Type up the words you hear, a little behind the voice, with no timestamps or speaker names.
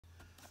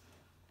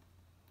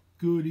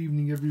Good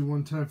evening,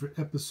 everyone. Time for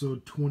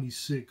episode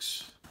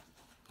 26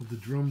 of the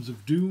Drums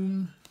of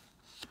Doom,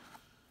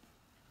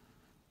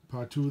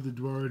 part 2 of the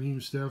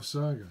Duaredheim staff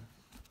saga.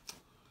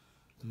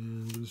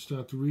 And we're going to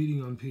start the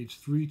reading on page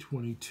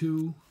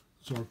 322.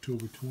 It's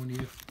October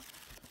 20th,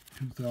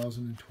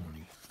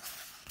 2020.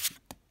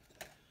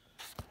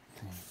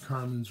 The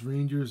Carmen's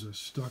Rangers are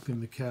stuck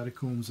in the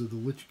catacombs of the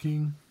Lich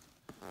King,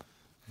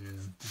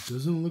 and it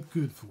doesn't look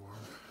good for them.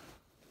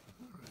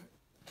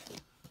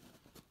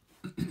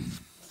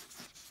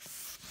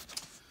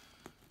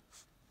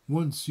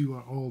 Once you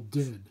are all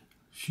dead,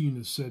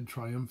 Sheena said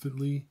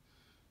triumphantly,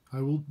 I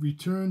will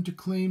return to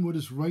claim what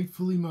is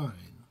rightfully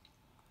mine.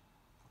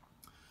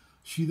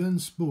 She then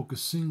spoke a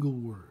single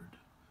word,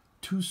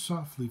 too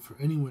softly for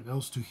anyone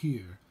else to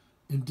hear,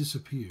 and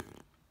disappeared.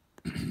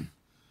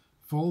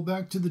 Fall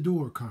back to the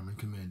door, Carmen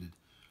commanded.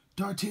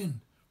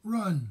 Dartin,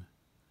 run!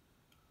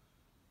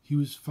 He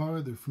was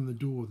farther from the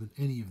door than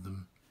any of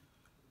them,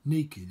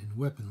 naked and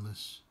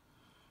weaponless.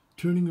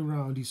 Turning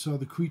around, he saw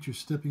the creature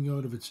stepping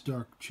out of its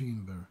dark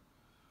chamber,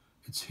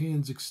 its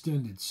hands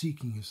extended,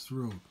 seeking his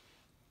throat.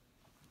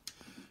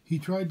 He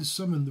tried to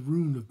summon the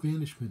rune of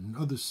banishment and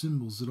other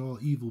symbols that all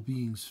evil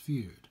beings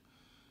feared,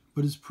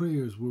 but his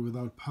prayers were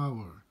without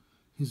power,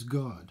 his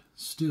god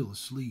still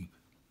asleep.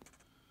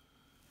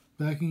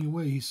 Backing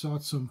away, he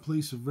sought some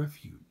place of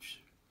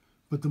refuge,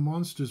 but the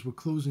monsters were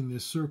closing their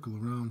circle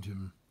around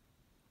him.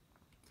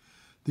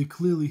 They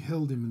clearly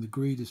held him in the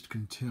greatest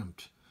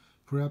contempt.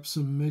 Perhaps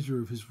some measure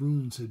of his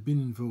runes had been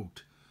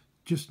invoked,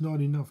 just not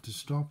enough to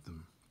stop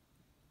them.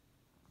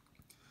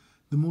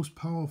 The most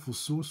powerful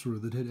sorcerer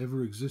that had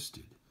ever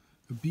existed,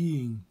 a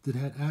being that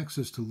had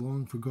access to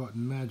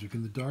long-forgotten magic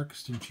and the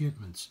darkest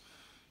enchantments,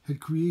 had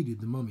created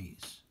the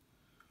mummies.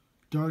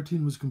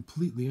 Dartin was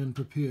completely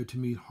unprepared to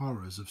meet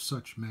horrors of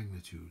such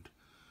magnitude.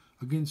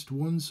 Against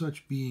one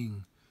such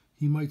being,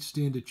 he might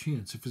stand a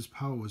chance if his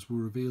powers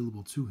were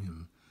available to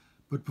him,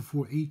 but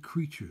before 8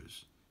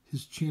 creatures,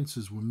 his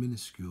chances were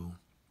minuscule.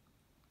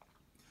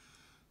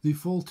 They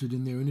faltered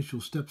in their initial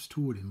steps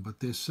toward him, but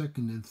their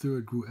second and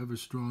third grew ever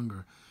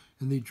stronger,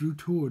 and they drew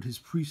toward his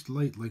priest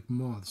light like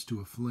moths to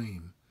a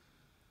flame.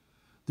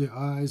 Their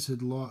eyes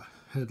had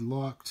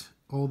locked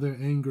all their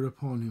anger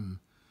upon him.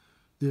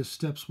 Their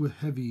steps were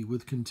heavy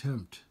with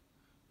contempt,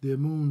 their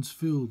moans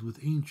filled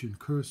with ancient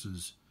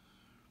curses.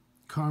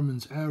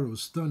 Carmen's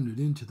arrows thundered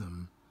into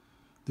them.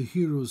 The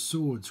heroes'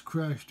 swords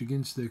crashed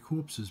against their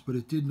corpses, but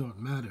it did not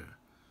matter.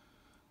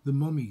 The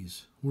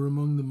mummies were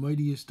among the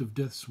mightiest of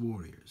Death's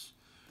warriors,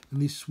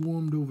 and they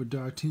swarmed over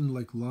Dartin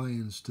like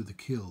lions to the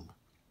kill.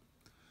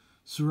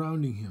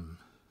 Surrounding him,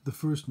 the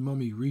first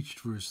mummy reached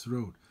for his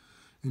throat,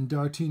 and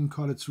Dartin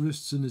caught its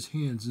wrists in his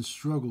hands and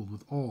struggled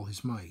with all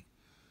his might.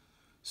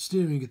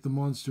 Staring at the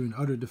monster in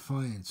utter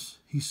defiance,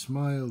 he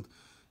smiled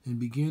and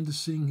began to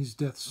sing his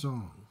death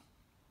song.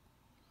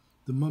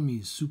 The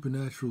mummy's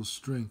supernatural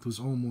strength was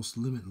almost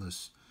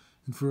limitless,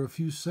 and for a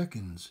few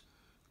seconds,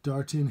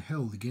 Dartin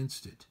held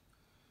against it.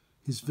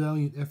 His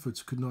valiant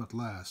efforts could not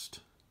last.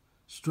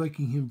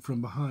 Striking him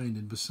from behind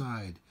and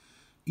beside,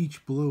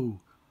 each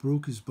blow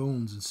broke his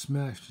bones and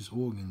smashed his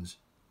organs.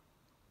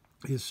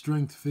 His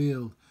strength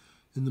failed,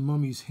 and the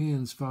mummy's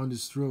hands found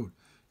his throat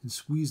and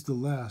squeezed the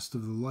last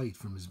of the light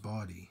from his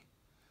body.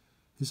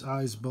 His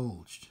eyes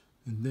bulged,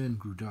 and then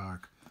grew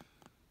dark.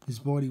 His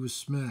body was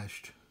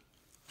smashed,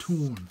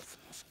 torn,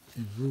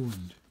 and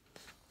ruined.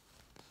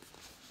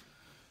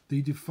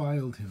 They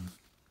defiled him,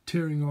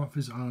 tearing off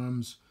his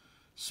arms,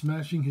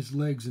 smashing his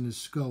legs and his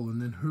skull,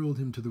 and then hurled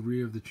him to the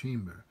rear of the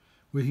chamber,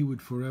 where he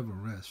would forever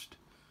rest.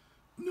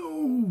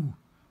 No!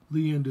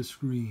 Leander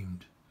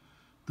screamed.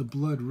 The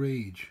blood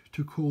rage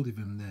took hold of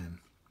him then,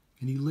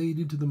 and he laid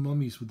into the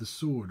mummies with the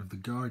sword of the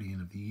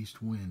guardian of the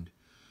east wind.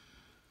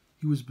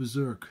 He was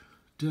berserk,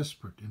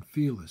 desperate and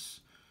fearless.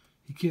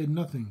 He cared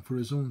nothing for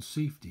his own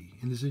safety,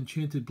 and his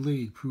enchanted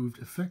blade proved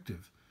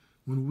effective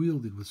when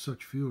wielded with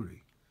such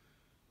fury.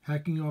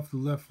 Hacking off the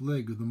left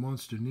leg of the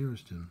monster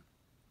nearest him,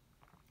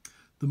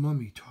 the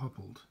mummy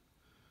toppled.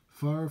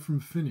 Far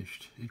from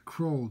finished, it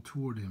crawled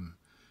toward him.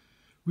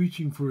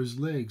 Reaching for his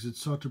legs, it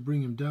sought to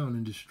bring him down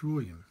and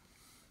destroy him.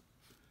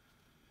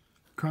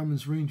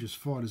 Carmen's Rangers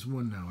fought as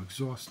one now,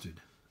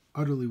 exhausted,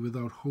 utterly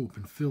without hope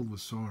and filled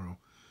with sorrow.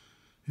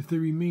 If they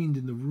remained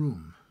in the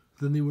room,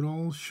 then they would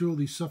all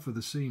surely suffer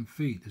the same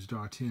fate as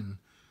Dartin.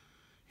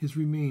 His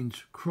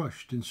remains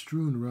crushed and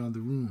strewn around the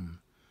room.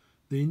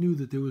 They knew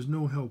that there was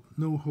no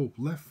hope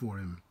left for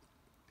him.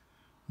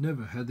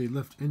 Never had they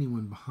left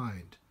anyone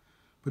behind,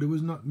 but it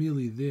was not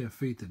merely their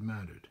fate that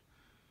mattered.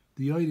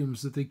 The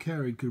items that they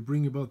carried could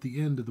bring about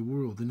the end of the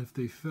world, and if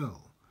they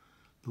fell,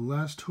 the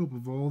last hope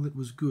of all that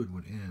was good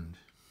would end.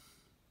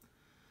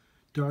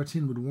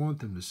 Dartin would want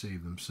them to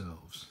save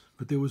themselves,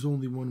 but there was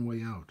only one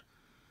way out,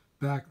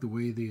 back the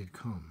way they had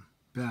come,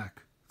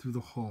 back through the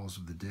halls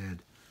of the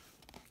dead.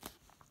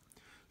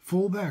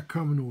 Fall back,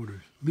 Carmen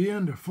ordered.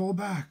 Leander, fall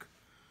back.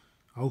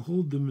 I'll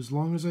hold them as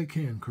long as I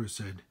can, Kerr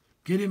said.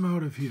 Get him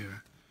out of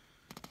here.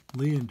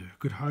 Leander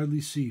could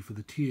hardly see for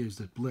the tears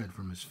that bled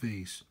from his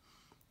face.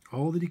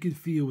 All that he could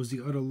feel was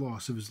the utter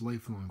loss of his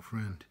lifelong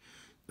friend.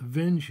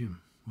 Avenge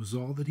him was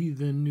all that he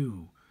then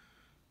knew,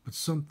 but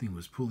something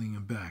was pulling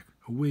him back,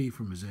 away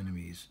from his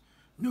enemies.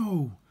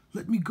 "No,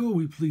 let me go,"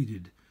 he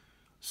pleaded.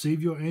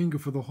 "Save your anger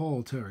for the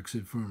hall," Tarek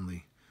said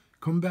firmly.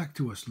 "Come back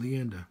to us,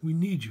 Leander. We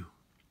need you."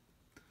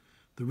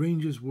 The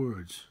ranger's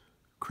words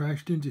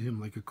crashed into him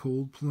like a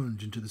cold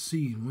plunge into the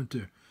sea in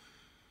winter.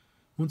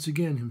 Once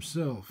again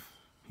himself,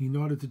 he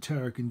nodded to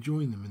Tarek and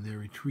joined them in their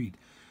retreat,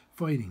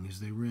 fighting as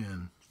they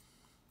ran.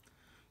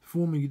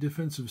 Forming a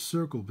defensive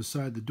circle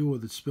beside the door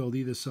that spelled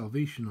either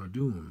salvation or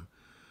doom,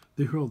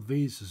 they hurled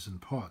vases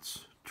and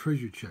pots,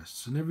 treasure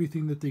chests, and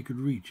everything that they could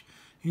reach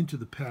into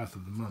the path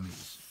of the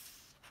mummies.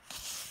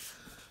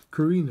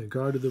 Karina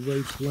guarded the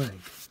right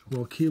flank,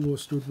 while Kalor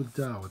stood with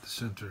Tao at the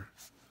center.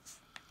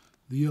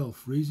 The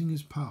elf raising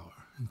his power,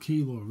 and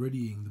Kalor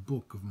readying the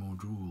book of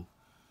Modrul.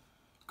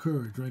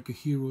 Kerr drank a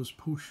hero's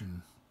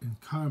potion, and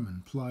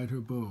Carmen plied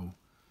her bow.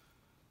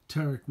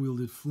 Tarek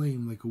wielded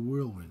flame like a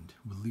whirlwind,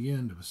 with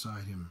Leander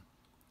beside him.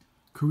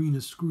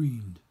 Karina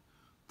screamed,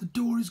 "The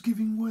door is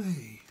giving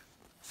way!"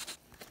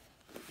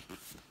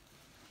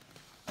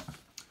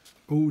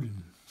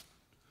 Odin.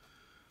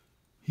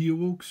 He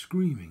awoke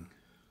screaming.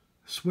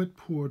 Sweat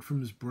poured from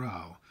his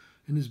brow,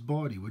 and his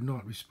body would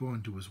not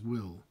respond to his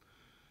will.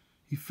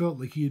 He felt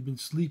like he had been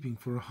sleeping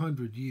for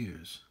 100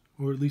 years,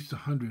 or at least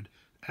 100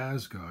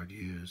 Asgard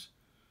years.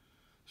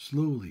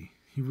 Slowly,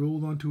 he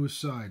rolled onto his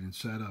side and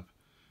sat up.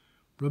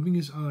 Rubbing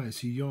his eyes,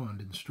 he yawned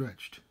and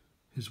stretched.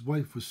 His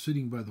wife was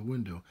sitting by the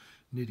window,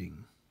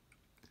 knitting.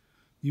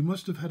 "You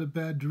must have had a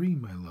bad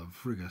dream, my love,"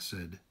 Frigga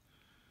said.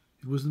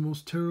 "It was the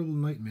most terrible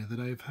nightmare that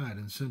I have had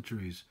in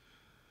centuries.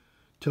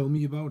 Tell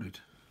me about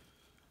it."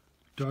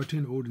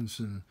 "Dartin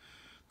Odinson,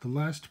 the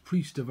last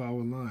priest of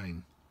our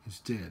line, is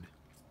dead.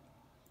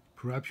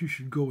 Perhaps you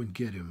should go and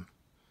get him.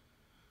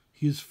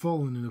 He has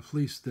fallen in a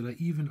place that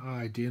even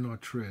I dare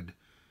not tread.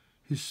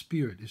 His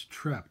spirit is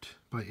trapped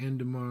by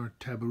Endemar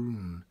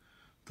Tabarun,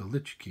 the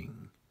Lich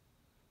King.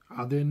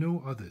 Are there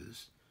no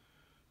others?"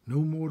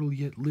 "No mortal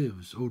yet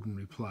lives," Odin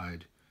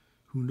replied,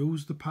 "who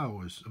knows the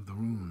powers of the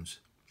runes."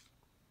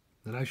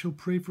 "Then I shall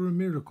pray for a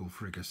miracle,"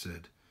 Frigga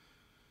said.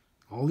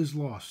 "All is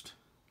lost.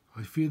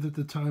 I fear that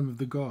the time of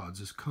the gods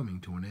is coming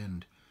to an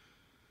end.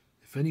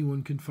 If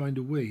anyone can find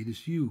a way, it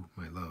is you,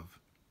 my love."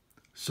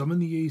 "Summon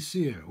the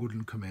Aesir,"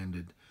 Odin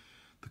commanded.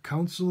 "The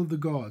council of the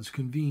gods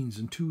convenes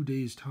in 2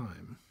 days'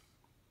 time."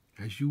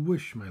 "As you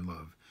wish, my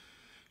love,"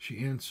 she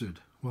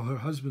answered, while her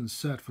husband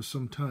sat for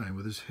some time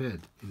with his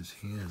head in his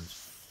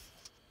hands.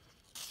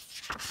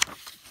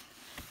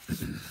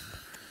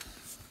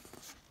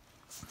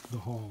 The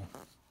hall.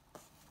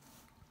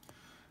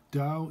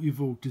 Tao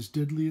evoked his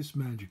deadliest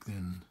magic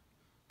then,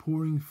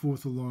 pouring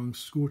forth a long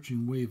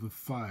scorching wave of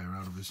fire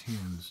out of his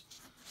hands.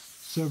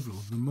 Several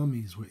of the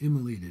mummies were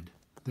immolated,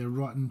 their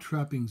rotten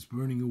trappings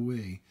burning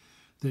away,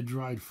 their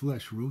dried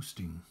flesh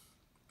roasting.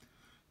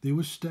 They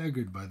were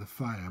staggered by the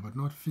fire, but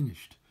not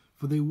finished,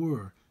 for they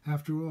were,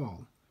 after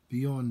all,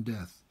 beyond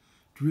death,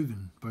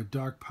 driven by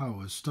dark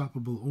powers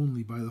stoppable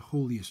only by the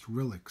holiest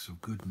relics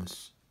of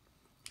goodness.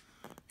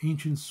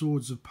 Ancient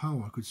swords of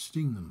power could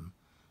sting them,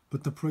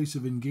 but the price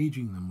of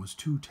engaging them was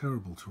too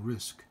terrible to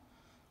risk.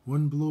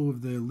 One blow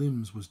of their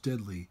limbs was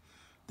deadly,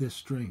 their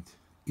strength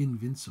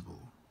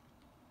invincible.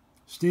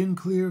 "Stand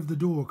clear of the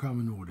door,"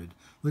 Carmen ordered.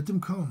 "Let them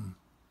come."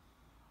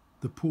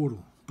 The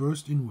portal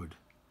burst inward.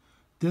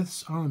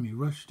 Death's army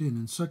rushed in,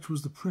 and such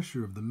was the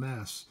pressure of the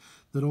mass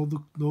that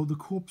although the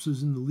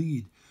corpses in the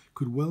lead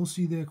could well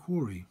see their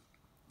quarry,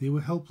 they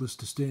were helpless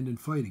to stand and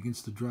fight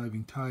against the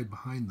driving tide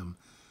behind them.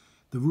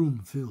 The room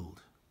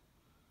filled.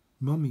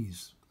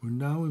 Mummies were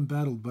now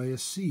embattled by a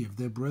sea of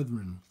their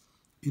brethren.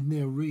 In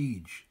their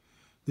rage,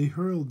 they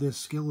hurled their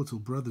skeletal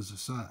brothers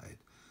aside,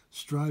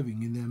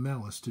 striving in their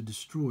malice to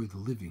destroy the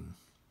living.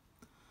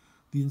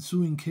 The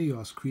ensuing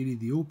chaos created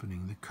the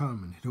opening that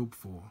Carmen had hoped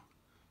for.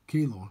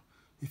 "Kalor,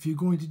 if you're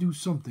going to do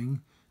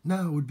something,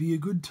 now would be a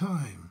good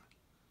time."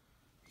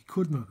 He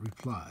could not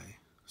reply.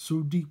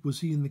 So deep was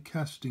he in the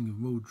casting of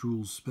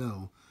Modrul's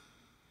spell.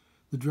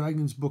 The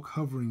dragon's book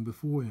hovering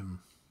before him,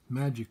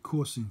 magic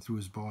coursing through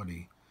his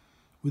body.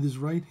 With his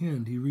right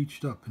hand he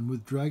reached up, and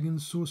with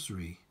dragon's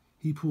sorcery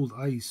he pulled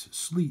ice,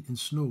 sleet, and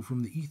snow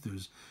from the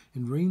ethers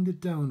and rained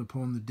it down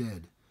upon the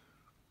dead.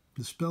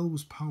 The spell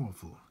was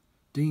powerful,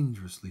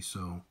 dangerously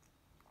so.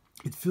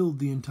 It filled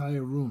the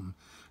entire room,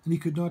 and he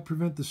could not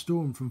prevent the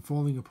storm from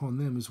falling upon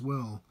them as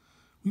well.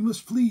 "We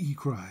must flee," he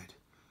cried.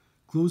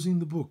 Closing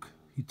the book,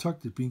 he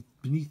tucked it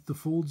beneath the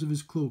folds of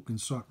his cloak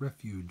and sought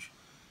refuge.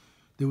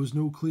 There was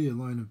no clear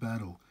line of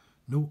battle,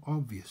 no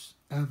obvious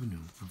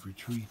avenue of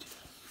retreat.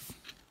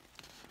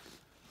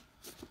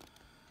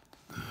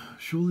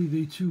 Surely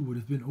they too would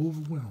have been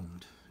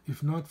overwhelmed,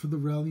 if not for the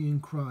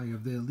rallying cry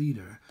of their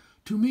leader.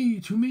 To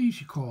me,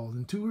 she called,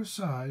 and to her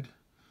side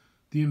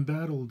the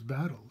embattled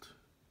battled,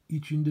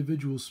 each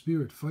individual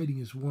spirit fighting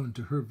as one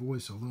to her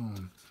voice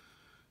alone.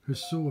 Her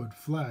sword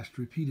flashed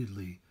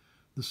repeatedly,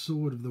 the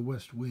sword of the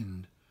west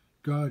wind,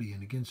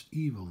 guardian against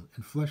evil,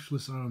 and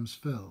fleshless arms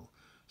fell,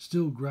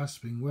 still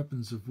grasping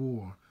weapons of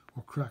war,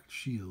 or cracked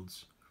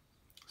shields.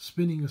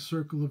 Spinning a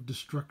circle of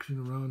destruction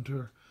around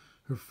her,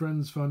 her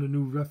friends found a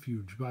new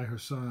refuge by her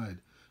side,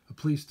 a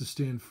place to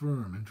stand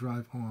firm and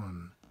drive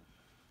on.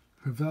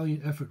 Her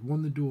valiant effort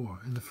won the door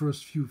and the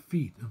first few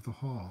feet of the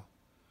hall.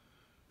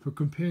 Her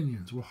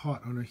companions were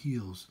hot on her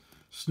heels,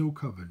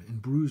 snow-covered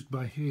and bruised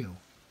by hail,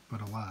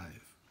 but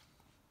alive.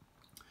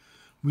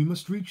 "We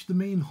must reach the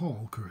main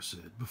hall," Kerr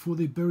said, "before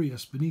they bury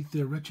us beneath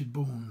their wretched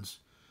bones."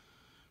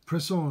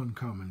 "Press on,"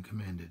 Carmen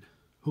commanded,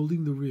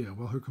 holding the rear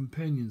while her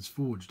companions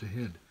forged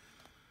ahead.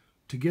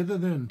 "Together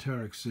then,"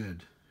 Tarek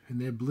said,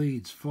 and their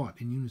blades fought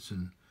in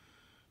unison,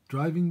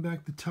 driving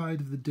back the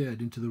tide of the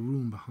dead into the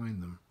room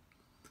behind them.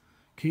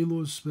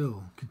 Kalor's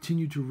spell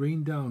continued to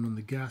rain down on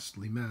the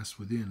ghastly mass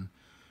within,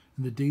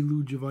 and the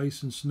deluge of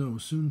ice and snow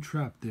soon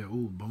trapped their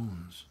old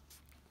bones.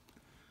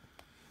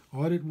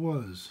 Odd it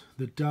was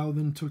that Tao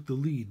then took the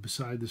lead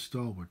beside the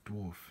stalwart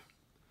dwarf.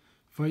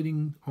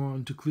 Fighting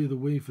on to clear the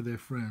way for their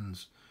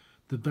friends,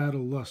 the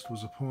battle lust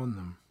was upon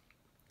them.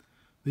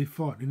 They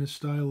fought in a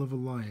style of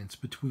alliance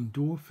between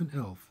dwarf and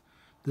elf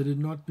that had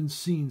not been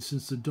seen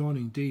since the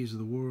dawning days of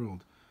the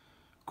world.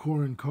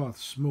 Corin Koth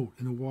smote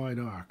in a wide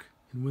arc,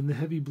 and when the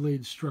heavy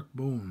blade struck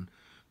bone,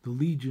 the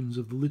legions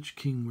of the Lich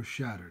King were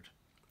shattered,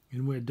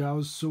 and where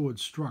Dao's sword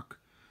struck,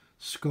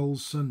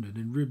 skulls sundered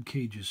and rib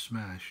cages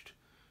smashed.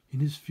 In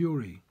his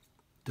fury,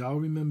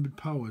 Dao remembered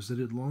powers that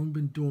had long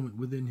been dormant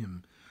within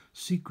him,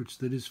 secrets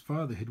that his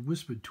father had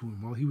whispered to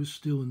him while he was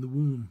still in the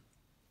womb.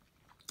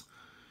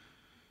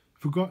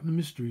 Forgotten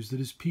mysteries that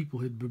his people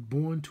had been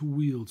born to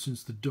wield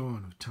since the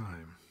dawn of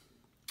time.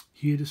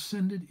 He had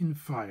ascended in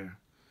fire,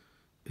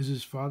 as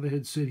his father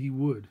had said he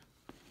would.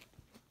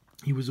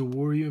 He was a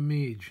warrior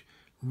mage,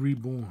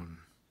 reborn.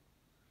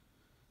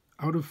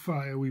 Out of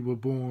fire we were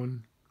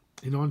born,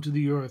 and onto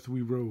the earth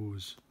we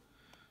rose.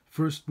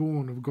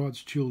 Firstborn of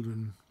God's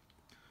children,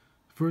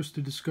 first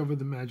to discover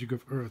the magic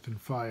of earth and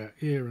fire,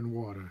 air and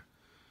water.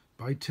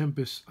 By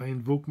tempest I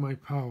invoke my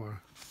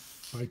power,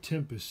 by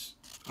tempest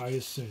I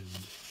ascend.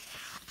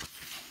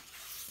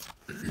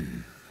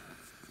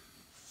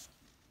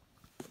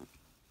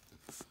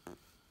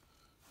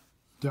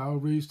 Tao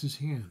raised his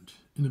hand,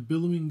 and a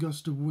billowing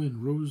gust of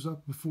wind rose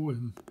up before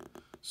him,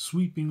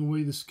 sweeping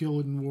away the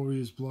skeleton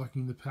warriors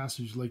blocking the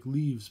passage like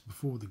leaves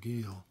before the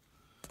gale.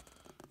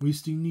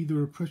 Wasting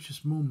neither a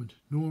precious moment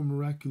nor a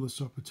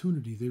miraculous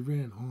opportunity, they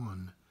ran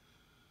on.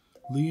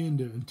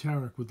 Leander and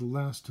Tarek were the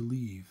last to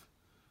leave.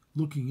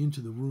 Looking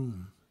into the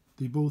room,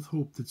 they both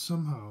hoped that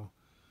somehow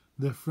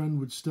their friend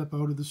would step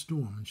out of the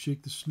storm and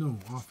shake the snow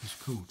off his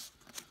coat,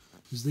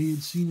 as they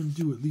had seen him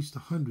do at least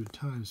 100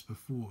 times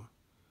before.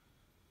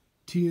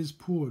 Tears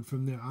poured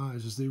from their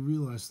eyes as they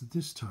realized that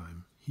this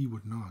time he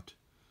would not.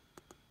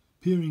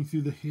 Peering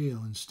through the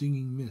hail and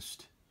stinging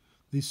mist,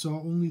 they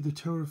saw only the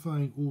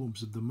terrifying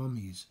orbs of the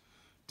mummies,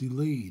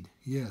 delayed,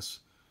 yes,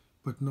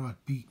 but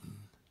not beaten.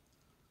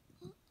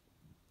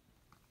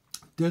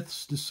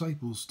 Death's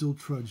disciples still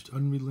trudged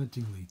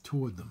unrelentingly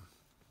toward them.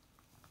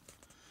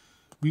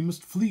 "We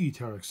must flee,"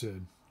 Tarek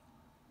said,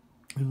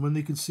 and when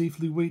they could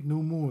safely wait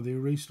no more, they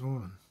raced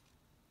on.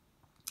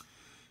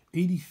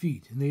 80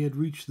 feet, and they had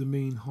reached the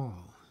main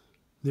hall.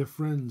 Their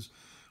friends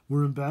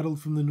were embattled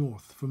from the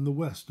north, from the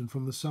west, and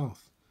from the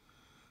south,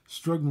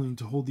 struggling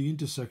to hold the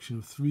intersection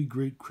of 3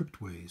 great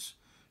cryptways,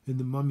 and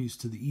the mummies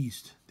to the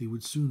east. They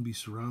would soon be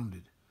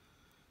surrounded.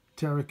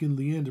 Tarek and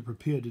Leander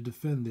prepared to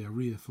defend their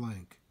rear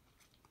flank.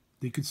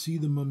 They could see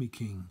the Mummy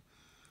King,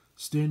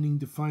 standing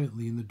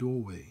defiantly in the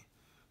doorway,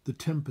 the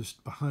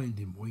tempest behind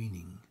him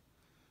waning.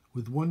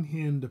 With one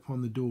hand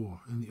upon the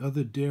door and the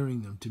other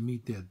daring them to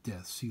meet their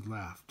deaths, he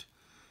laughed,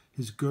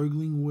 his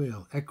gurgling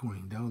wail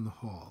echoing down the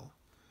hall.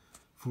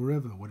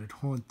 Forever would it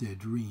haunt their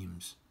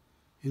dreams.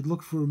 It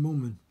looked for a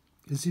moment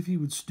as if he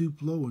would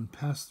stoop low and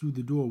pass through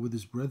the door with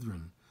his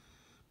brethren,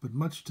 but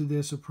much to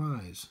their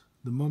surprise,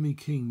 the Mummy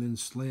King then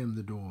slammed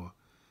the door.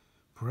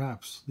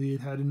 Perhaps they had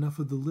had enough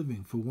of the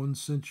living for 1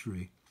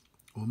 century,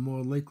 or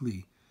more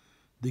likely,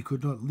 they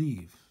could not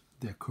leave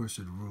their cursed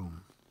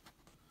room.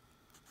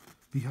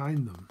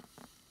 Behind them,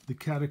 the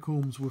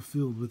catacombs were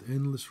filled with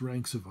endless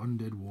ranks of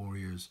undead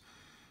warriors,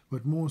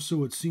 but more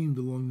so it seemed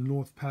along the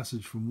north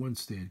passage from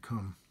whence they had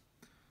come.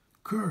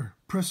 "Kerr,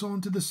 press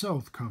on to the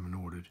south," Carmen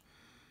ordered,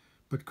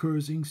 but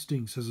Kerr's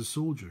instincts as a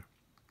soldier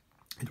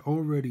had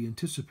already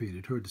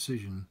anticipated her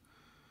decision.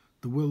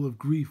 The well of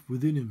grief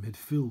within him had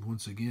filled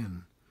once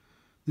again.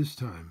 This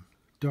time,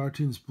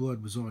 Dartin's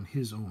blood was on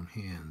his own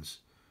hands.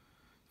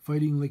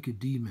 Fighting like a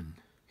demon,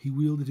 he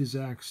wielded his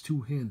axe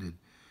 2-handed,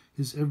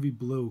 his every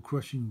blow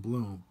crushing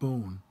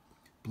bone,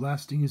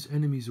 blasting his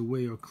enemies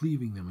away or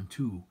cleaving them in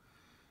two.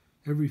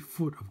 Every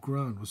foot of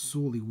ground was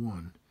sorely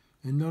won,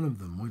 and none of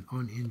them went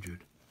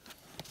uninjured.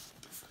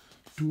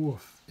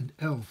 Dwarf and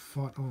elf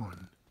fought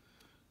on,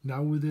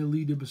 now with their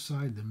leader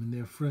beside them and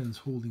their friends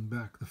holding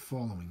back the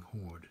following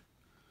horde.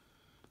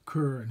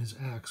 Kerr and his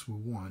axe were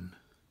one.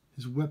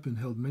 His weapon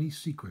held many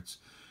secrets,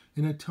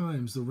 and at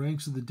times the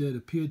ranks of the dead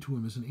appeared to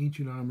him as an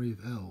ancient army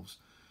of elves,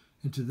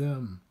 and to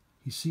them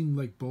he seemed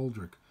like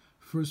Baldric,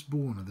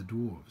 firstborn of the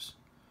dwarves.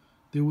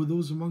 There were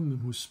those among them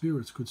whose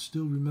spirits could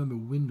still remember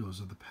windows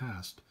of the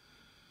past,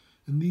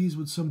 and these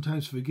would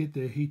sometimes forget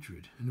their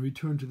hatred and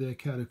return to their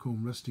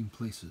catacomb resting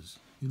places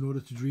in order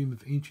to dream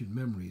of ancient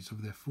memories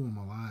of their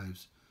former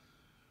lives.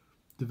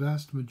 The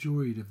vast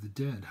majority of the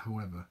dead,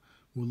 however,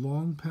 were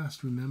long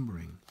past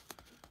remembering.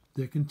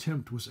 Their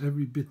contempt was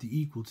every bit the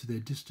equal to their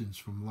distance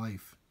from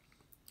life.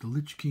 The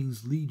Lich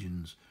King's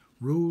legions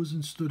rose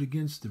and stood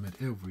against them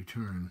at every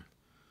turn.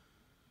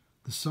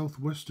 The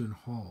southwestern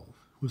hall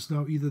was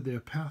now either their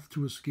path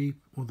to escape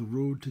or the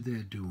road to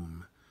their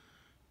doom.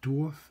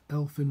 Dwarf,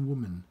 elf, and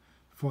woman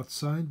fought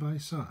side by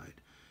side,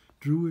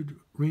 druid,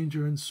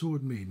 ranger, and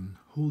sword maiden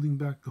holding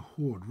back the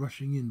horde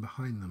rushing in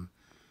behind them.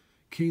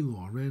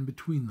 Kalor ran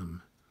between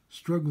them,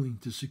 struggling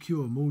to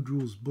secure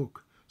Modrul's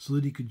book so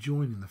that he could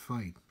join in the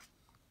fight.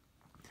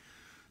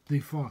 They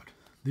fought,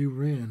 they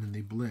ran, and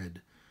they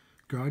bled.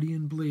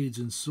 Guardian blades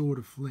and sword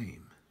of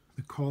flame.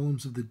 The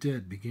columns of the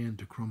dead began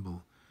to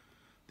crumble.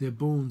 Their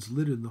bones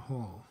littered the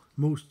hall,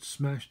 most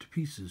smashed to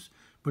pieces,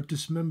 but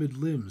dismembered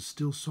limbs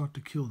still sought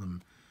to kill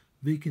them,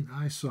 vacant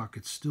eye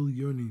sockets still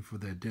yearning for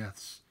their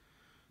deaths.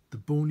 The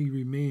bony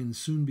remains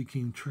soon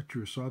became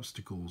treacherous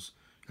obstacles,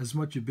 as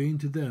much a bane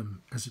to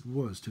them as it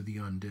was to the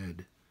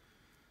undead.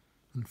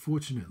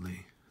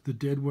 Unfortunately, the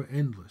dead were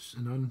endless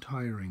and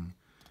untiring.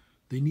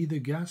 They neither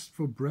gasped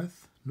for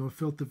breath nor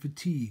felt the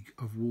fatigue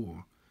of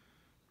war.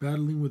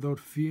 Battling without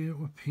fear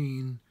or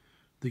pain,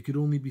 they could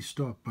only be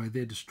stopped by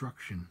their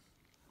destruction.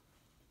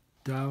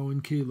 Tao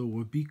and Kalor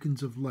were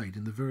beacons of light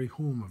in the very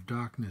home of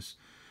darkness.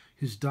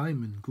 His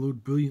diamond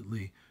glowed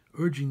brilliantly,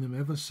 urging them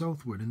ever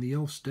southward, and the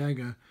elf's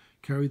dagger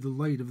carried the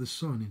light of the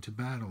sun into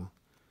battle.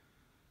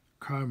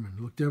 Carmen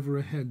looked ever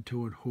ahead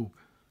toward hope,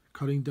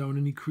 cutting down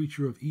any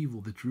creature of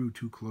evil that drew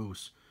too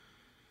close.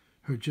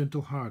 Her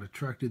gentle heart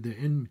attracted their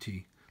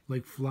enmity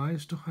like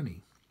flies to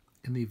honey,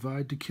 and they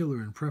vied to kill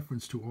her in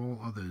preference to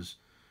all others.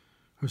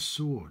 Her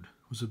sword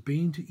was a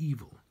bane to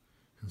evil,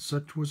 and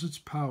such was its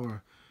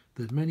power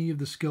that many of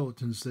the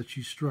skeletons that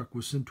she struck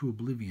were sent to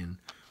oblivion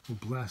or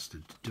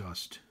blasted to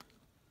dust.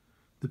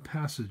 The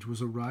passage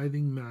was a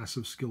writhing mass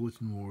of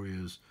skeleton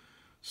warriors,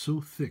 so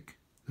thick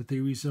that they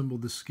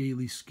resembled the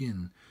scaly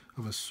skin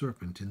of a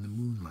serpent in the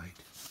moonlight.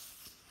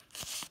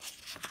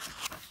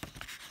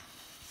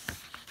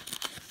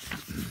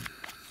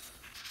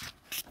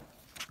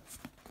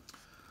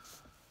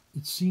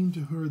 It seemed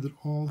to her that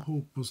all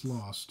hope was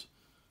lost.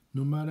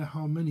 No matter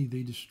how many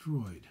they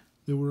destroyed,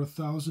 there were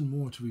 1,000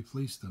 more to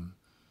replace them.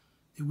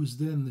 It was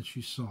then that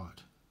she saw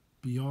it.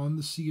 Beyond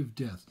the sea of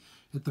death,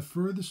 at the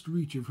furthest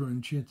reach of her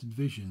enchanted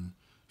vision,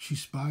 she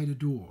spied a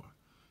door.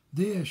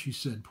 "There," she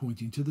said,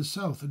 pointing to the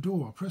south, "a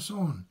door. Press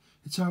on.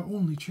 It's our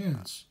only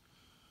chance."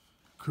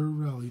 Kerr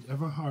rallied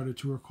ever harder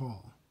to her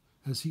call,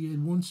 as he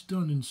had once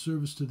done in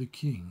service to the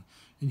king,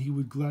 and he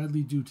would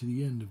gladly do to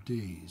the end of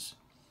days.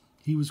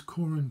 He was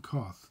Corin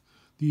Koth,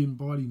 the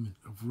embodiment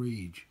of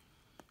rage.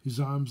 His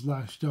arms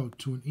lashed out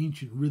to an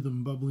ancient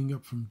rhythm bubbling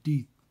up from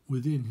deep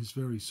within his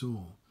very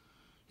soul.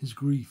 His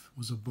grief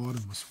was a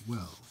bottomless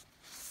well.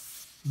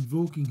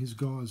 Invoking his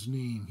god's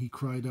name, he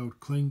cried out,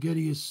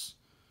 "Clangetius!"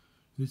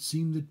 And it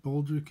seemed that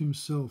Baldric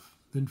himself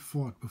then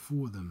fought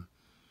before them,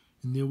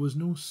 and there was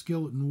no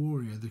skeleton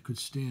warrior that could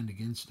stand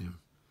against him.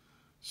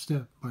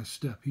 Step by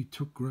step he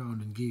took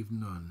ground and gave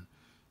none.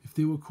 If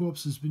there were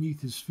corpses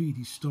beneath his feet,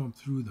 he stomped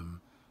through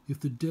them. If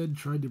the dead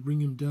tried to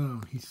bring him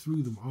down, he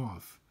threw them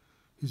off.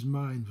 His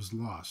mind was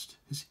lost.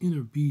 His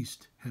inner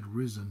beast had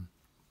risen.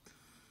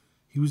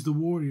 He was the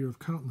warrior of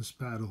countless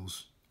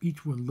battles,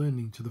 each one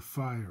lending to the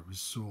fire of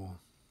his soul.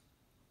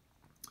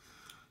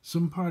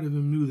 Some part of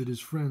him knew that his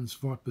friends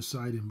fought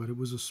beside him, but it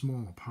was a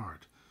small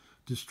part.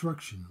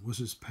 Destruction was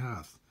his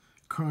path,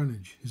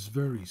 carnage his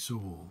very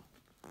soul.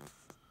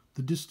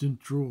 The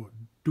distant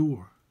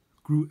door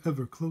grew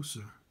ever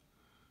closer.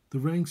 The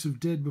ranks of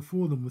dead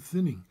before them were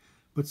thinning,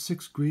 but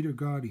 6 greater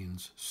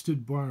guardians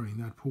stood barring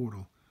that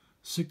portal,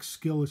 6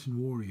 skeleton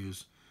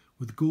warriors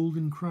with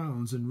golden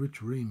crowns and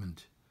rich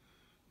raiment.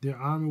 Their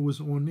armor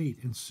was ornate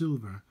in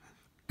silver,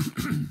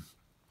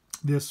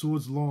 their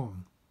swords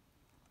long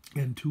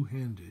and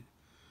two-handed.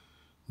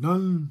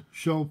 "None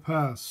shall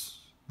pass,"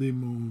 they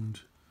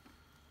moaned.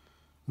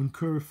 When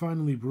Kerr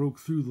finally broke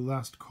through the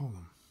last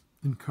column,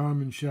 and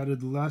Carmen shattered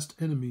the last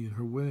enemy in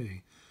her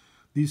way,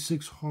 these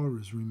 6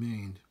 horrors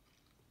remained.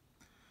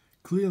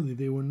 Clearly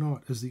they were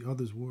not as the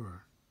others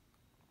were.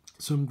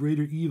 Some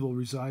greater evil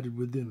resided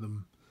within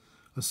them,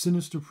 a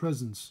sinister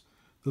presence,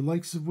 the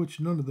likes of which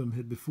none of them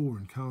had before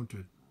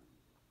encountered.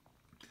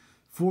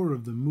 4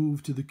 of them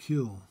moved to the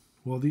kill,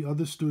 while the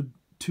other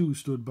two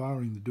stood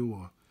barring the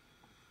door.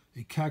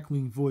 A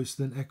cackling voice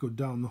then echoed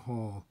down the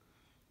hall.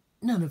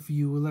 "None of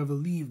you will ever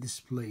leave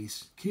this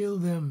place. Kill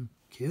them,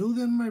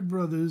 my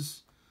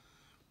brothers."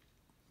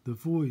 The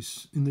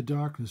voice in the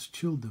darkness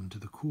chilled them to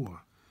the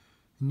core,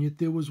 and yet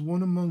there was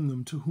one among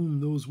them to whom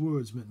those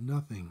words meant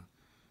nothing.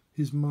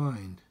 His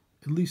mind,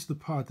 at least the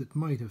part that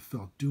might have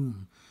felt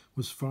doom,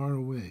 was far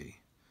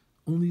away.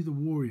 Only the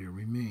warrior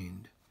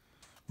remained.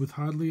 With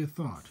hardly a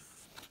thought,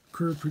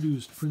 Kerr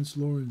produced Prince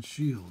Loren's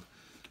shield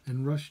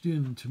and rushed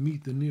in to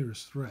meet the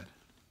nearest threat.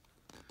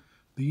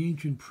 The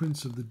ancient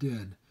prince of the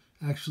dead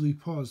actually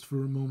paused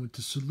for a moment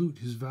to salute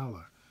his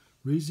valor,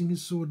 raising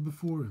his sword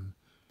before him,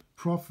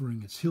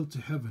 proffering its hilt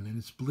to heaven and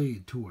its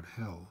blade toward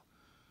hell.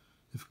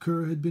 If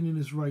Kerr had been in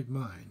his right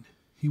mind,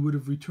 he would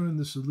have returned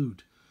the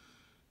salute,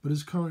 but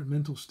his current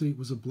mental state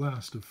was a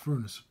blast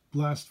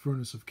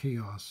furnace of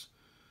chaos.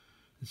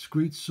 Its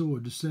great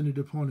sword descended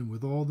upon him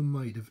with all the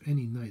might of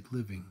any knight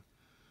living.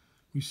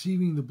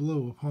 Receiving the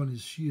blow upon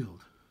his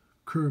shield,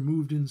 Kerr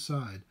moved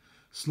inside,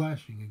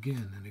 slashing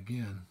again and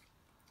again.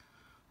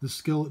 The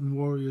skeleton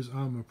warrior's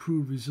armor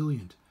proved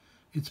resilient,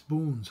 its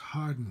bones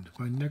hardened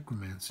by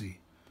necromancy.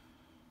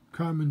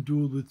 Carmen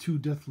dueled with two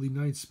deathly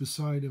knights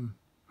beside him.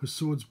 Her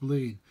sword's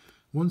blade,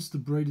 once the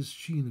brightest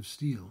sheen of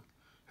steel,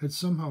 had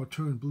somehow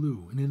turned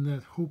blue, and in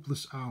that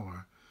hopeless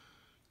hour,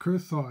 Kerr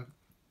thought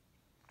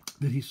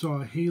that he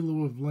saw a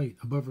halo of light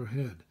above her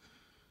head.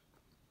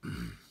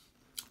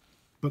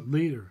 But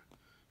later,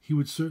 he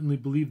would certainly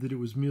believe that it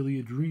was merely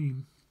a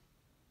dream,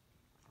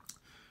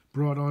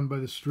 brought on by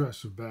the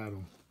stress of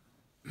battle.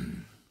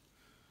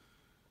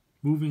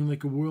 Moving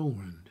like a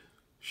whirlwind,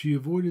 she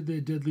avoided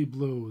their deadly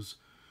blows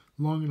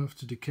long enough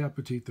to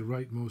decapitate the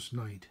rightmost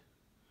knight.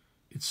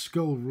 Its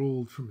skull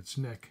rolled from its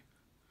neck.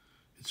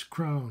 Its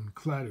crown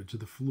clattered to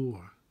the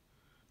floor.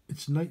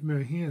 Its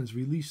nightmare hands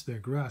released their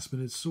grasp,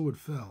 and its sword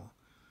fell.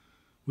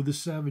 With a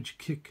savage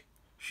kick,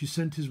 she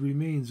sent his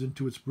remains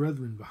into its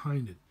brethren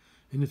behind it,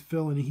 and it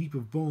fell in a heap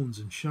of bones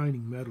and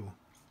shining metal.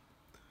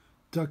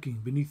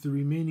 Ducking beneath the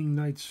remaining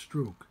knight's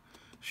stroke,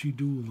 she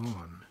dueled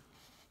on.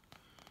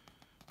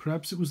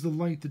 Perhaps it was the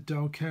light that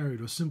Tao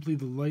carried, or simply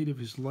the light of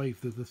his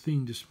life that the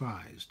thing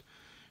despised.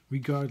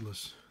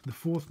 Regardless, the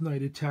fourth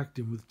knight attacked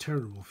him with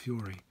terrible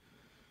fury.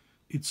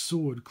 Its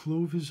sword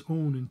clove his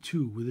own in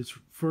two with its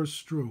first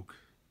stroke,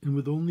 and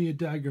with only a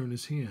dagger in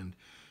his hand,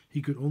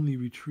 he could only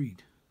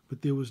retreat,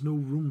 but there was no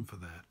room for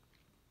that.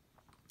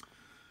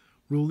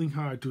 Rolling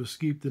hard to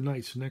escape the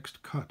knight's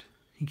next cut,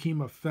 he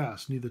came up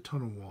fast near the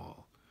tunnel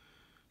wall.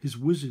 His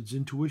wizard's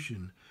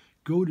intuition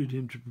goaded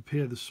him to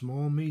prepare the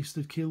small mace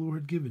that Kalor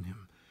had given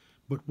him,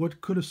 but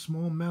what could a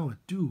small mallet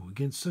do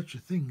against such a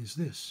thing as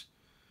this?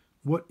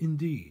 What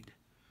indeed?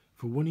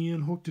 For when he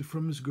unhooked it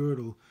from his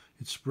girdle,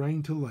 it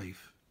sprang to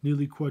life,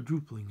 nearly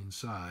quadrupling in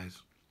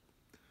size.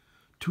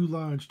 Too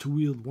large to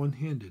wield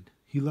one-handed,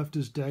 he left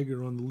his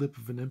dagger on the lip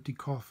of an empty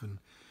coffin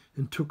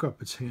and took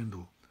up its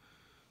handle.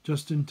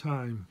 Just in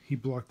time, he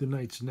blocked the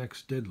knight's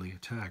next deadly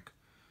attack.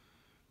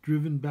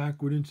 Driven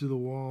backward into the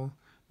wall,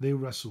 they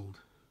wrestled.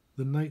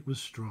 The knight was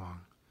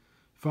strong,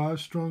 far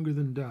stronger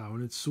than Tao,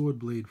 and its sword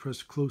blade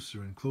pressed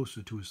closer and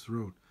closer to his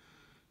throat.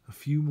 A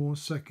few more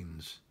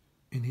seconds,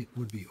 and it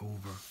would be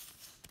over.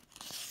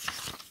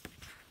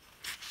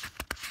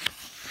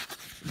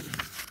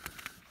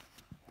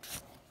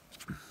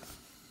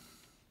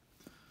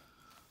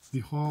 The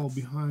hall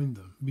beyond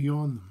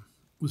them,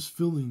 was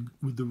filling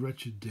with the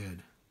wretched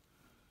dead.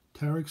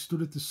 Tarek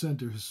stood at the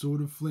center, his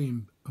sword of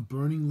flame, a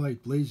burning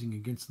light blazing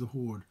against the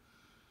horde.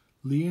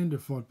 Leander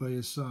fought by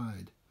his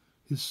side.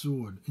 His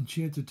sword,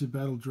 enchanted to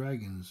battle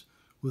dragons,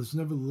 was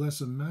nevertheless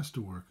a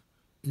masterwork,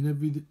 and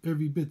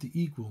every bit the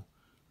equal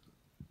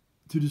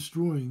to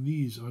destroying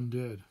these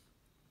undead.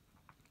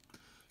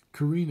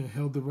 Karina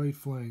held the right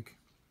flank,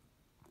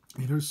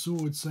 and her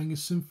sword sang a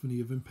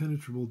symphony of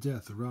impenetrable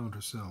death around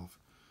herself.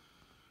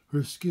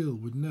 Her skill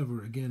would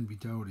never again be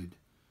doubted.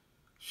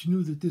 She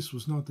knew that this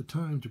was not the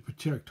time to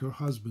protect her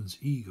husband's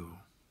ego.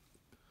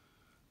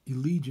 A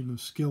legion of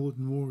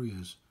skeleton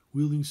warriors,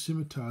 wielding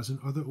scimitars and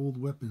other old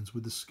weapons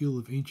with the skill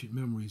of ancient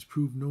memories,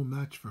 proved no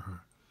match for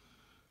her.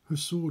 Her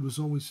sword was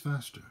always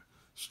faster,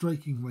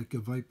 striking like a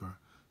viper,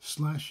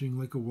 slashing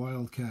like a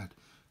wildcat,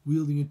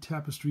 wielding a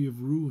tapestry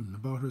of ruin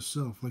about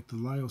herself like the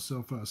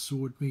Lyoselfa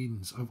sword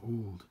maidens of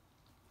old.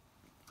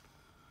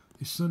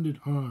 A sundered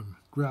arm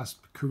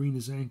grasped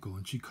Karina's ankle,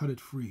 and she cut it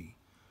free.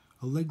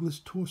 A legless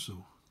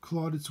torso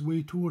clawed its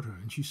way toward her,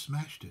 and she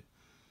smashed it.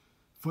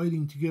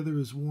 Fighting together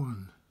as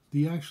one,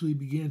 they actually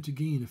began to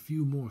gain a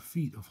few more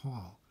feet of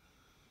hall.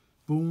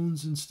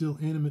 Bones and still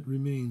animate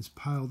remains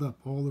piled up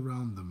all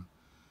around them.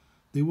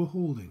 They were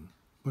holding,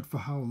 but for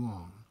how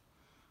long?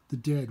 The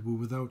dead were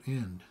without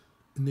end,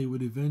 and they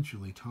would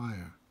eventually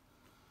tire.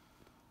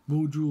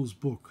 Modrul's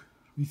book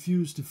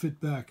refused to fit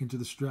back into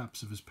the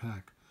straps of his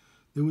pack.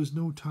 There was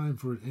no time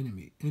for it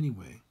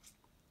anyway.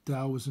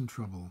 Tao was in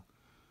trouble.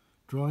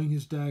 Drawing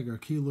his dagger,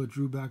 Kalor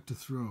drew back to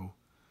throw,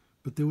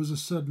 but there was a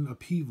sudden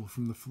upheaval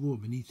from the floor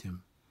beneath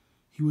him.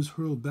 He was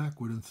hurled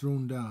backward and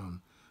thrown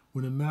down,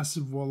 when a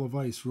massive wall of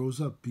ice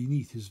rose up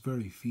beneath his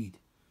very feet.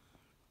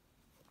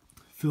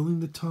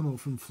 Filling the tunnel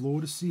from floor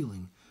to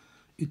ceiling,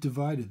 it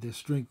divided their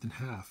strength in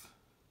half.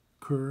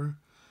 Kerr,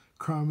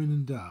 Carmen,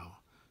 and Tao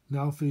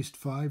now faced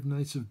 5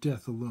 knights of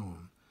death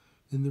alone,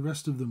 and the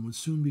rest of them would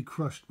soon be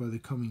crushed by the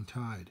coming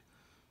tide.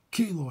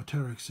 "Kalor,"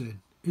 Tarek said,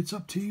 "it's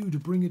up to you to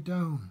bring it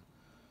down."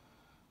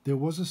 There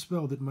was a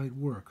spell that might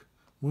work,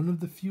 one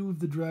of the few of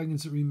the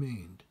dragons that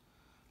remained.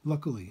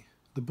 Luckily,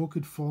 the book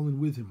had fallen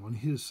with him on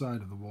his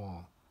side of the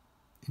wall.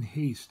 In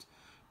haste,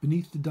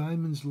 Beneath the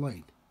diamond's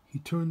light, he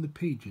turned the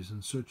pages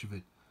in search of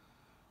it.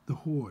 The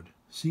horde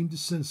seemed to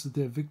sense that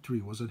their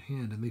victory was at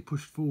hand, and they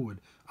pushed forward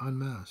en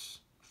masse.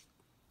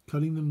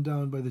 Cutting them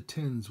down by the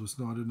tens was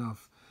not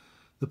enough.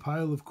 The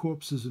pile of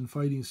corpses and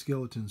fighting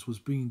skeletons was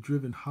being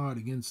driven hard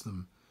against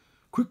them.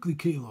 "Quickly,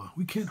 Kalar,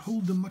 we can't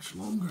hold them much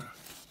longer."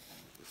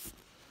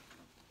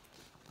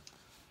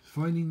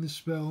 Finding the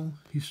spell,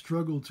 he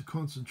struggled to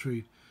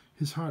concentrate,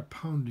 his heart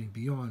pounding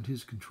beyond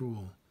his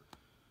control.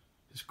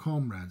 His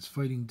comrades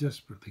fighting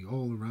desperately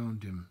all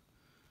around him.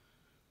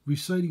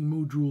 Reciting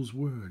Modrul's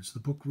words, the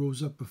book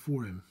rose up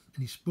before him,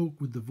 and he spoke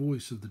with the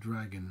voice of the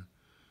dragon.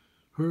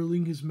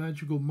 Hurling his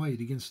magical might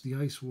against the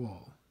ice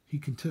wall, he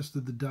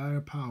contested the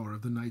dire power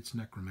of the knight's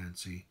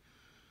necromancy.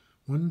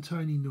 One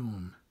tiny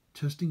gnome,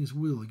 testing his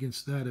will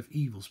against that of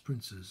evil's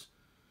princes.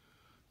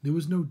 There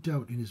was no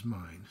doubt in his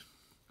mind,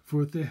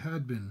 for if there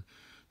had been,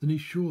 then he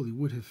surely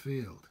would have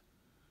failed.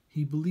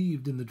 He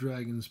believed in the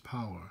dragon's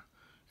power,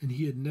 and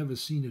he had never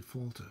seen it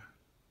falter.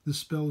 The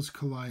spells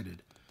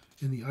collided,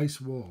 and the ice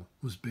wall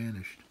was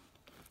banished.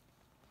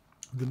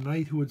 The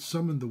knight who had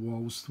summoned the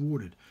wall was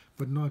thwarted,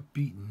 but not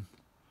beaten.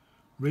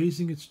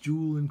 Raising its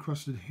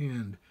jewel-encrusted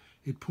hand,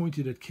 it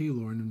pointed at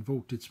Kalar and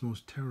invoked its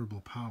most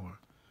terrible power.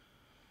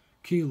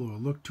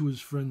 Kalar looked to his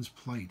friend's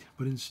plight,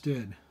 but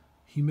instead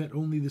he met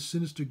only the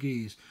sinister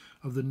gaze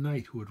of the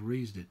knight who had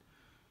raised it.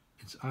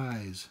 Its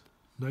eyes,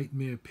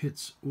 nightmare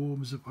pits,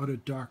 orbs of utter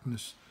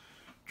darkness,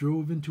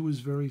 drove into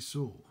his very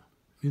soul.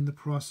 In the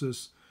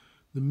process,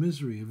 the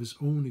misery of his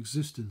own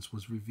existence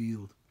was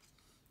revealed.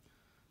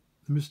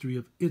 The mystery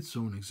of its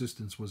own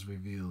existence was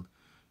revealed.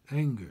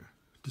 Anger,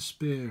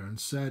 despair, and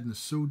sadness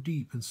so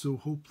deep and so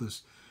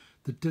hopeless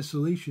that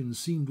desolation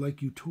seemed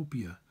like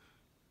utopia,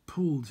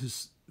 pulled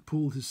his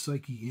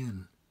psyche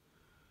in.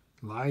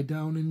 "Lie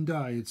down and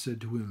die," it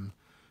said to him.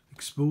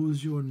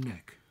 "Expose your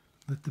neck.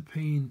 Let the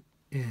pain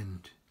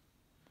end."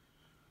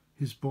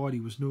 His body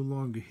was no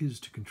longer his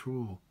to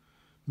control.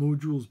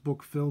 Modrul's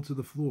book fell to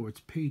the floor,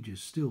 its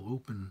pages still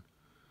open.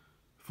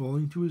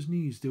 Falling to his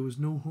knees, there was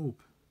no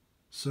hope.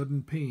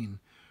 Sudden pain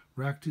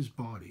racked his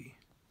body,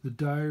 the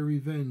dire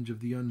revenge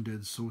of the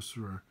undead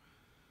sorcerer.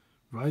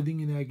 Writhing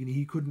in agony,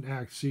 he couldn't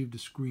act save to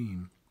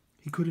scream.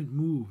 He couldn't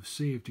move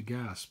save to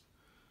gasp.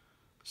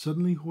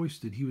 Suddenly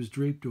hoisted, he was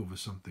draped over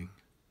something.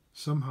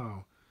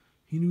 Somehow,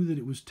 he knew that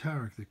it was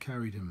Tarek that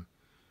carried him.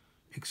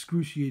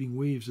 Excruciating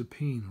waves of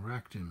pain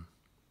racked him.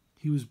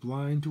 He was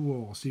blind to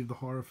all save the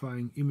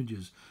horrifying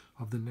images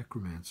of the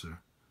necromancer.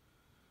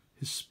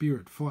 His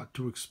spirit fought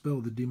to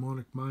expel the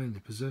demonic mind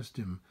that possessed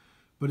him,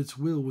 but its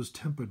will was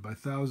tempered by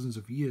thousands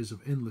of years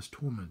of endless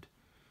torment.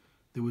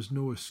 There was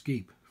no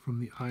escape from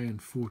the iron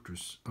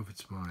fortress of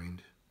its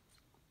mind.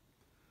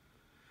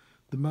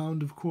 The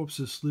mound of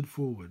corpses slid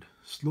forward,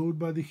 slowed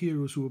by the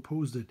heroes who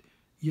opposed it,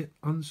 yet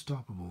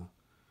unstoppable.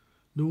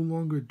 No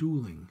longer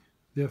dueling,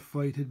 their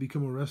fight had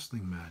become a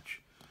wrestling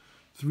match.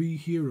 3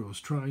 heroes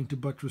trying to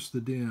buttress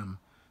the dam,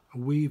 a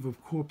wave of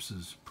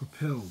corpses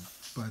propelled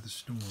by the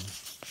storm.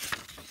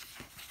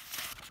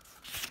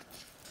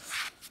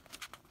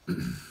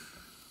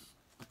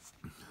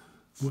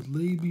 What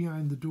lay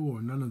behind the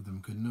door none of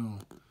them could know.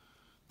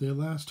 Their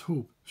last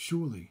hope,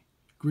 surely.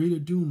 Greater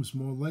dooms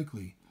more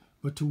likely,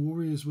 but to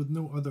warriors with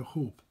no other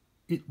hope,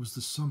 it was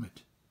the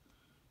summit.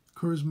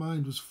 Kerr's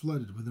mind was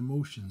flooded with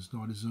emotions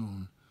not his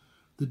own.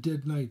 The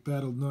dead knight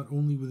battled not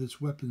only with its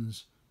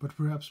weapons, but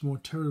perhaps more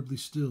terribly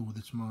still with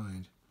its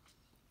mind.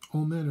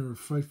 All manner of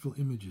frightful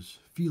images,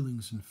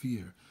 feelings, and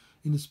fear,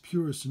 in its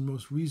purest and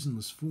most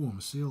reasonless form,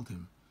 assailed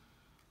him.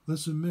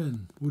 Lesser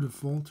men would have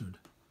faltered.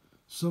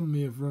 Some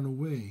may have run,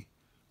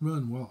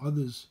 while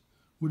others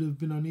would have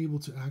been unable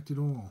to act at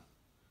all.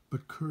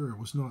 But Kerr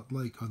was not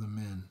like other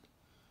men.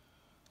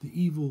 The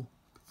evil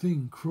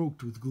thing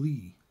croaked with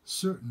glee,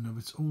 certain of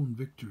its own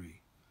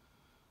victory.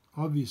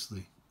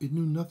 Obviously, it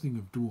knew nothing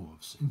of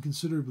dwarves, and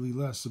considerably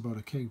less about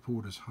a keg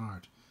porter's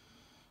heart.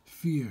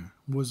 Fear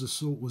was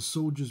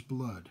soldier's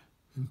blood,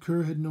 and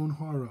Kerr had known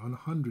horror on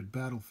 100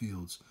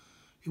 battlefields.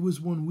 It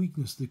was one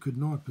weakness that could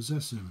not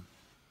possess him.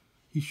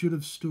 He should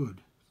have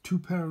stood, too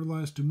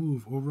paralyzed to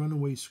move or run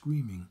away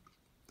screaming.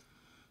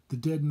 The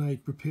dead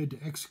knight prepared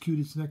to execute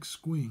its next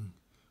swing,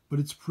 but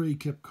its prey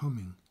kept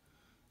coming.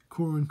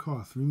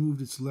 Korenkoth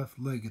removed its left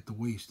leg at the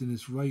waist and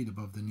its right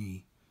above the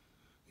knee.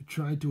 It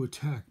tried to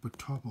attack, but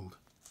toppled.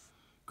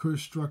 Kerr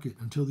struck it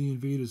until the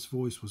invader's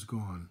voice was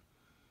gone.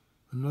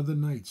 Another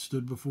knight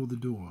stood before the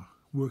door,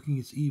 working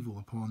its evil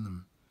upon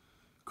them.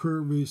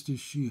 Kerr raised his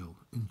shield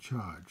and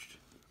charged.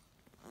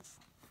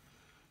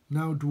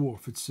 "Now,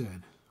 dwarf," it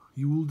said,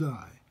 "you will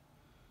die."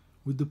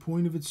 With the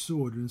point of its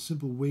sword and a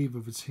simple wave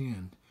of its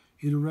hand,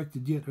 it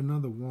erected yet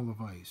another wall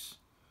of ice.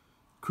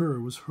 Kerr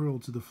was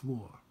hurled to the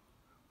floor.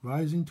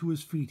 Rising to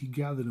his feet, he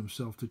gathered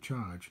himself to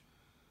charge.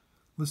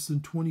 Less than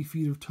 20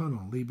 feet of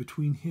tunnel lay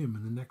between him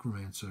and the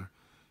necromancer,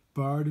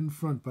 barred in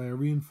front by a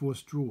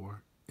reinforced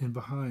door, and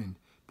behind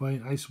by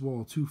an ice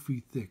wall 2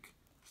 feet thick.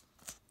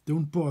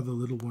 "Don't bother,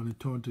 little one," it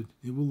taunted.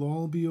 "It will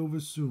all be over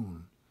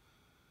soon."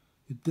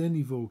 It then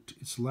evoked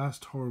its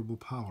last horrible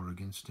power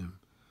against him.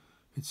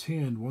 Its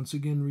hand once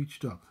again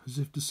reached up, as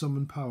if to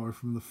summon power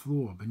from the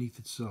floor beneath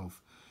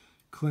itself,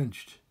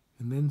 clenched,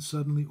 and then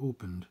suddenly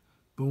opened,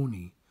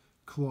 bony,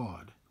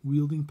 clawed,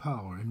 wielding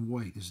power and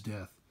white as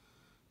death.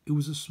 It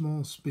was a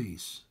small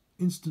space,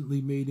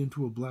 instantly made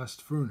into a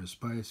blast furnace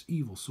by its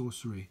evil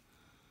sorcery.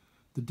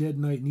 The dead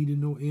knight needed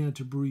no air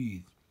to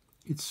breathe.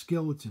 Its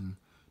skeleton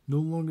no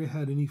longer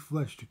had any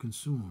flesh to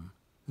consume,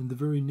 and the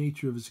very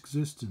nature of its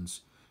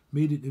existence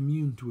made it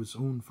immune to its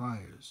own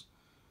fires.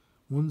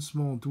 One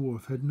small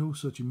dwarf had no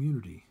such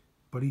immunity,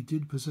 but he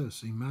did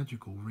possess a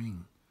magical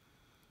ring.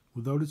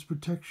 Without its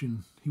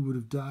protection, he would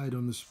have died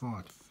on the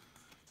spot.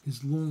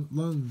 His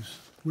lungs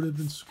would have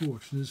been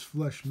scorched and his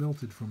flesh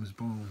melted from his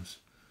bones.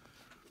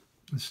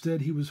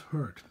 Instead, he was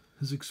hurt,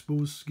 his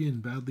exposed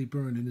skin badly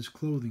burned and his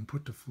clothing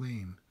put to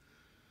flame.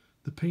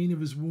 The pain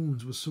of his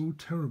wounds was so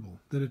terrible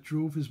that it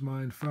drove his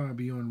mind far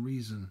beyond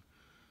reason.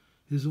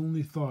 His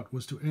only thought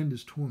was to end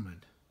his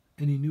torment,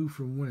 and he knew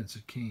from whence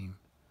it came.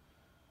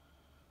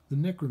 The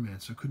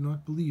necromancer could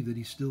not believe that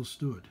he still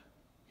stood.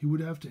 He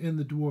would have to end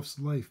the dwarf's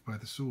life by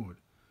the sword.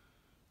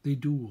 They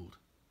dueled,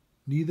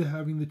 neither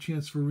having the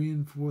chance for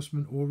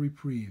reinforcement or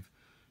reprieve,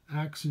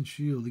 axe and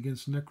shield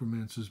against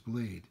necromancer's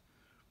blade.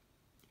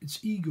 Its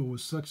ego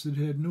was such that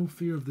it had no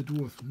fear of the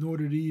dwarf, nor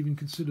did it even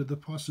consider the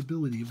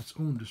possibility of its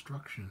own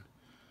destruction.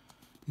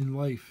 In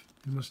life,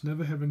 it must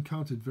never have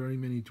encountered very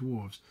many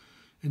dwarves,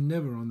 and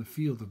never on the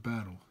field of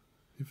battle.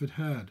 If it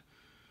had,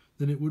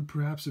 then it would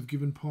perhaps have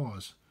given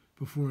pause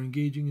before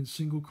engaging in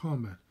single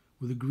combat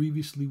with a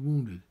grievously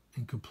wounded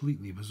and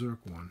completely berserk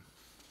one.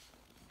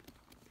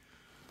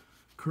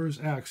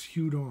 Kerr's axe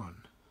hewed on.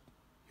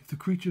 If the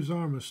creature's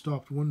armor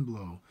stopped one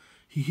blow,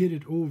 he hit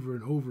it over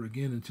and over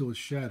again until it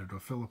shattered or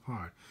fell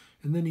apart,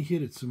 and then he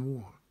hit it some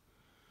more.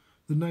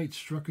 The knight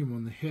struck him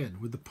on the head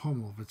with the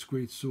pommel of its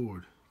great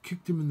sword,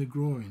 kicked him in the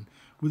groin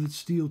with its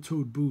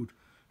steel-toed boot,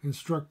 and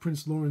struck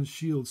Prince Loren's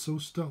shield so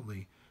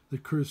stoutly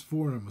that Kerr's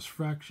forearm was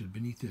fractured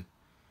beneath it.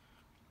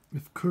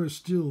 If Kerr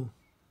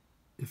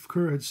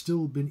had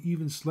still been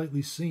even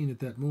slightly sane at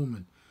that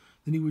moment,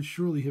 then he would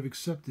surely have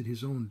accepted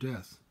his own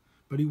death.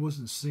 But he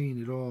wasn't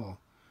sane at all.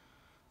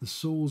 The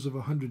souls of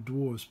 100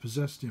 dwarves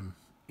possessed him,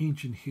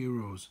 ancient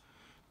heroes,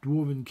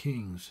 dwarven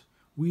kings,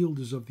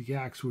 wielders of the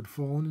axe who had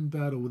fallen in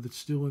battle with it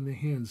still in their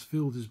hands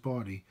filled his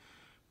body,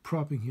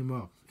 propping him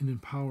up and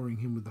empowering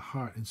him with the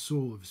heart and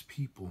soul of his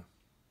people.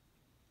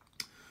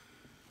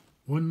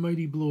 One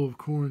mighty blow of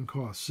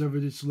Korenkoth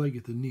severed its leg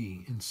at the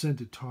knee and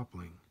sent it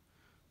toppling.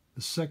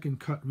 The second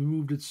cut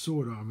removed its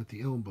sword arm at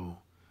the elbow.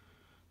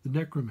 The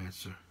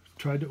necromancer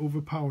tried to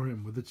overpower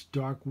him with its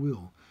dark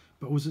will,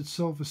 but was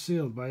itself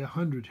assailed by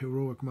 100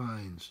 heroic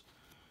minds.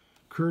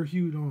 Kerr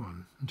hewed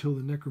on until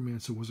the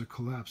necromancer was a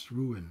collapsed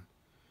ruin.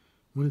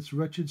 When its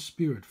wretched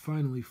spirit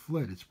finally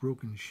fled its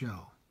broken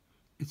shell,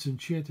 its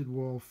enchanted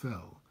wall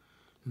fell,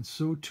 and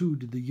so too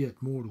did the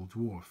yet mortal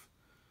dwarf.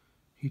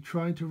 He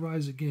tried to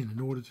rise again in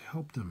order to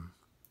help them,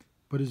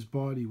 but his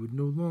body would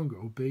no longer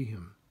obey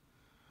him.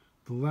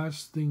 The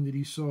last thing that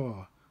he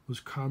saw was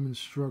Carmen's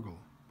struggle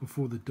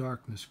before the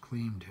darkness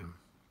claimed him.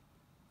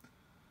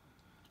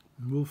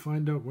 And we'll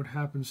find out what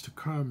happens to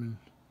Carmen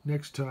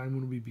next time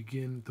when we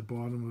begin at the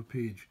bottom of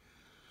page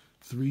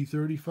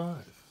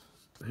 335.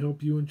 I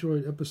hope you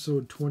enjoyed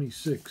episode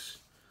 26.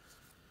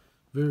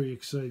 Very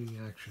exciting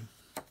action.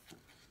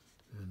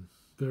 And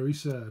very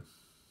sad.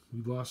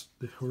 We lost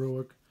the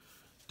heroic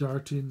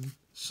Dartin,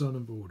 son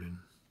of Odin.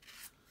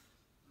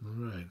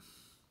 Alright.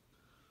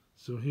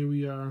 So here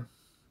we are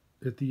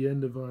at the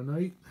end of our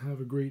night. Have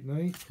a great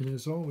night. And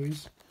as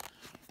always,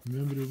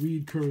 remember to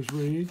read Kerr's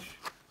Rage,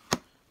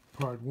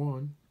 Part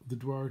 1, the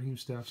Duaredheim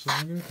Staff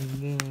Saga, and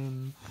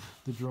then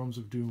the Drums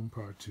of Doom,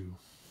 Part 2.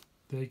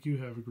 Thank you.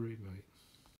 Have a great night.